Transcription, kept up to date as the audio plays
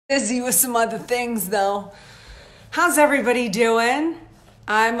Busy with some other things though. How's everybody doing?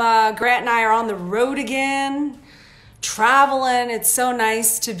 Grant and I are on the road again, traveling. It's so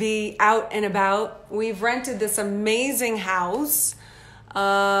nice to be out and about. We've rented this amazing house.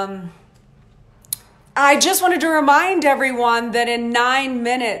 I just wanted to remind everyone that in 9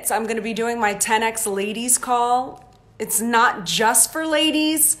 minutes, I'm going to be doing my 10X ladies call. It's not just for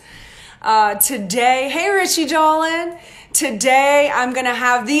ladies. Today, hey Richie, jaalin. Today, I'm going to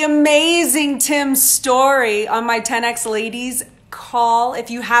have the amazing Tim Story on my 10X ladies call.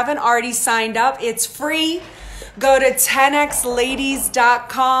 If you haven't already signed up, it's free. Go to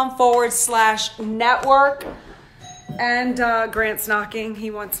 10xladies.com/network. And Grant's knocking.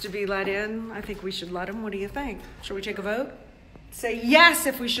 He wants to be let in. I think we should let him. What do you think? Should we take a vote? Say yes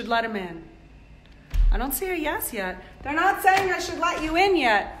if we should let him in. I don't see a yes yet. They're not saying I should let you in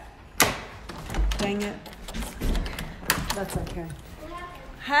yet. Dang it. That's okay.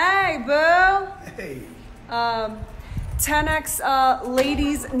 Hey, boo. Hey. 10X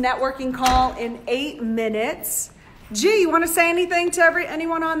ladies networking call in 8 minutes. Gee, you want to say anything to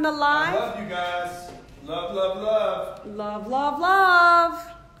anyone on the line? I love you guys. Love, love, love. Love, love, love.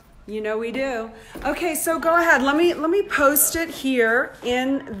 You know we do. Okay, so go ahead. Let me post it here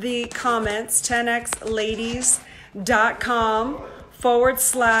in the comments.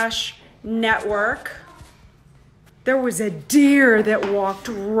 10xladies.com/network. There was a deer that walked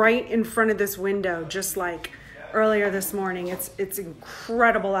right in front of this window, just like earlier this morning. It's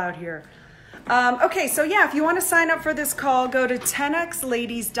incredible out here. Okay, so yeah, if you want to sign up for this call, go to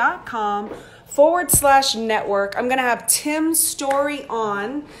 10xladies.com/network. I'm going to have Tim Story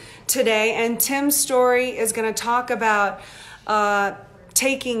on today, and Tim Story is going to talk about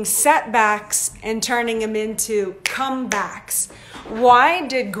taking setbacks and turning them into comebacks. Why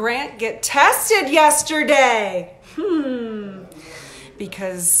did Grant get tested yesterday?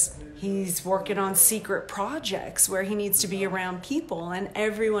 Because he's working on secret projects where he needs to be around people, and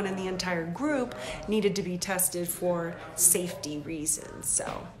everyone in the entire group needed to be tested for safety reasons.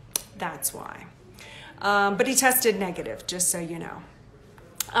 So that's why. But he tested negative, just so you know.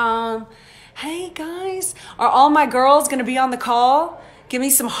 Hey guys, are all my girls going to be on the call? Give me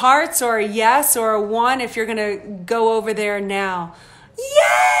some hearts or a yes or a 1 if you're going to go over there now.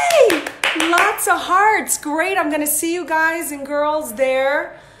 Yay! Lots of hearts. Great. I'm going to see you guys and girls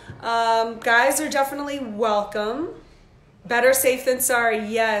there. Guys are definitely welcome. Better safe than sorry.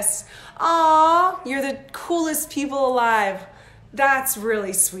 Yes. Aw, you're the coolest people alive. That's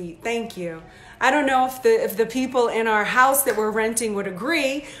really sweet. Thank you. I don't know if the people in our house that we're renting would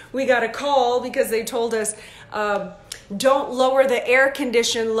agree. We got a call because they told us, don't lower the air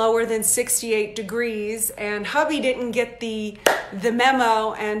condition lower than 68 degrees. And hubby didn't get the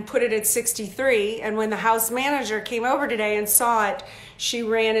memo and put it at 63. And when the house manager came over today and saw it, she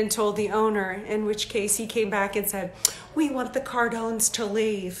ran and told the owner, in which case he came back and said, we want the Cardones to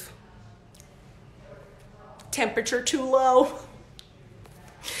leave. Temperature too low.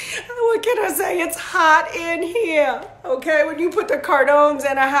 What can I say? It's hot in here. Okay, when you put the Cardones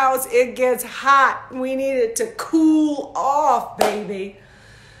in a house, it gets hot. We need it to cool off, baby.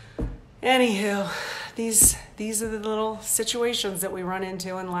 Anywho, these are the little situations that we run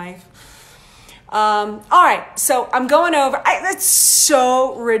into in life. All right, so I'm going over. That's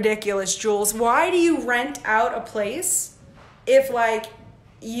so ridiculous, Jules. Why do you rent out a place if, like,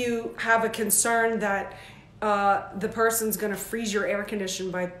 you have a concern that the person's going to freeze your air condition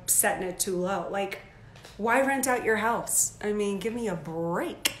by setting it too low? Like, why rent out your house? I mean, give me a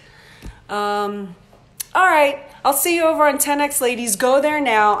break. All right, I'll see you over on 10X Ladies. Go there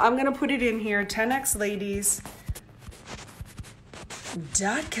now. I'm going to put it in here,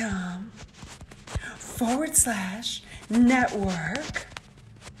 10xladies.com/network.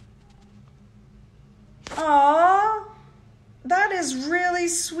 Aww. That is really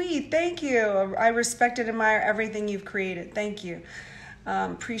sweet. Thank you. I respect and admire everything you've created. Thank you.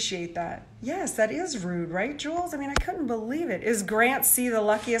 Appreciate that. Yes, that is rude, right, Jules? I mean, I couldn't believe it. Is Grant C. the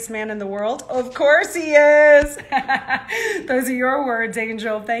luckiest man in the world? Of course he is. Those are your words,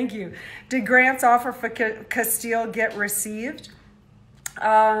 Angel. Thank you. Did Grant's offer for Castile get received?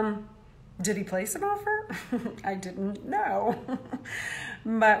 Did he place an offer? I didn't know.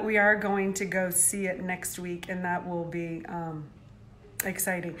 But we are going to go see it next week, and that will be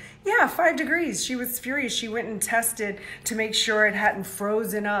exciting. Yeah, 5 degrees. She was furious. She went and tested to make sure it hadn't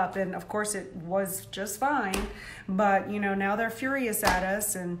frozen up, and of course it was just fine. But, you know, now they're furious at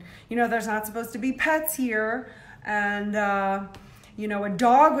us, and, you know, there's not supposed to be pets here, and, you know, a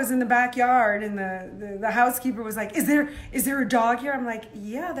dog was in the backyard, and the housekeeper was like, is there a dog here? I'm like,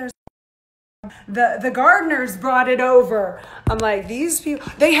 yeah, there's The gardeners brought it over. I'm like, these people,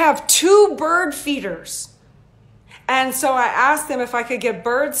 they have 2 bird feeders. And so I asked them if I could get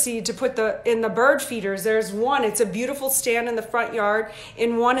bird seed to put in the bird feeders. There's one, it's a beautiful stand in the front yard,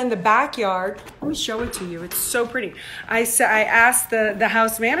 and one in the backyard. Let me show it to you. It's so pretty. I asked the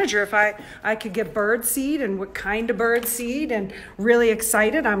house manager if I could get bird seed and what kind of bird seed, and really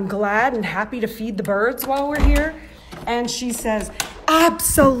excited. I'm glad and happy to feed the birds while we're here. And she says,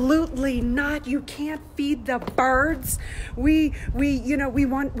 absolutely not. You can't feed the birds. We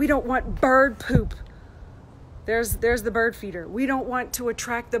don't want bird poop. There's the bird feeder. We don't want to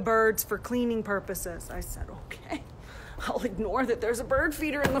attract the birds for cleaning purposes. I said, okay, I'll ignore that there's a bird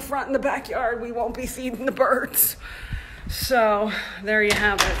feeder in the front and the backyard. We won't be feeding the birds. So there you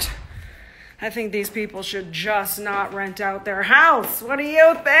have it. I think these people should just not rent out their house. What do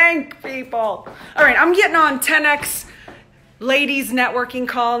you think, people? All right, I'm getting on 10X Ladies Networking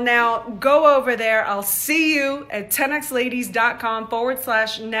Call now. Go over there. I'll see you at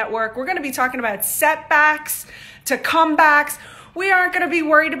 10xladies.com/network. We're going to be talking about setbacks to comebacks. We aren't going to be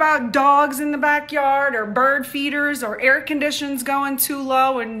worried about dogs in the backyard or bird feeders or air conditions going too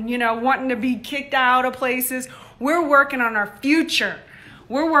low and, wanting to be kicked out of places. We're working on our future.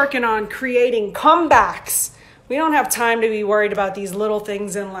 We're working on creating comebacks. We don't have time to be worried about these little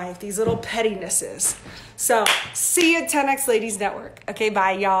things in life, these little pettinesses. So, see you at 10X Ladies Network. Okay,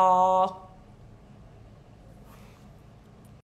 bye, y'all.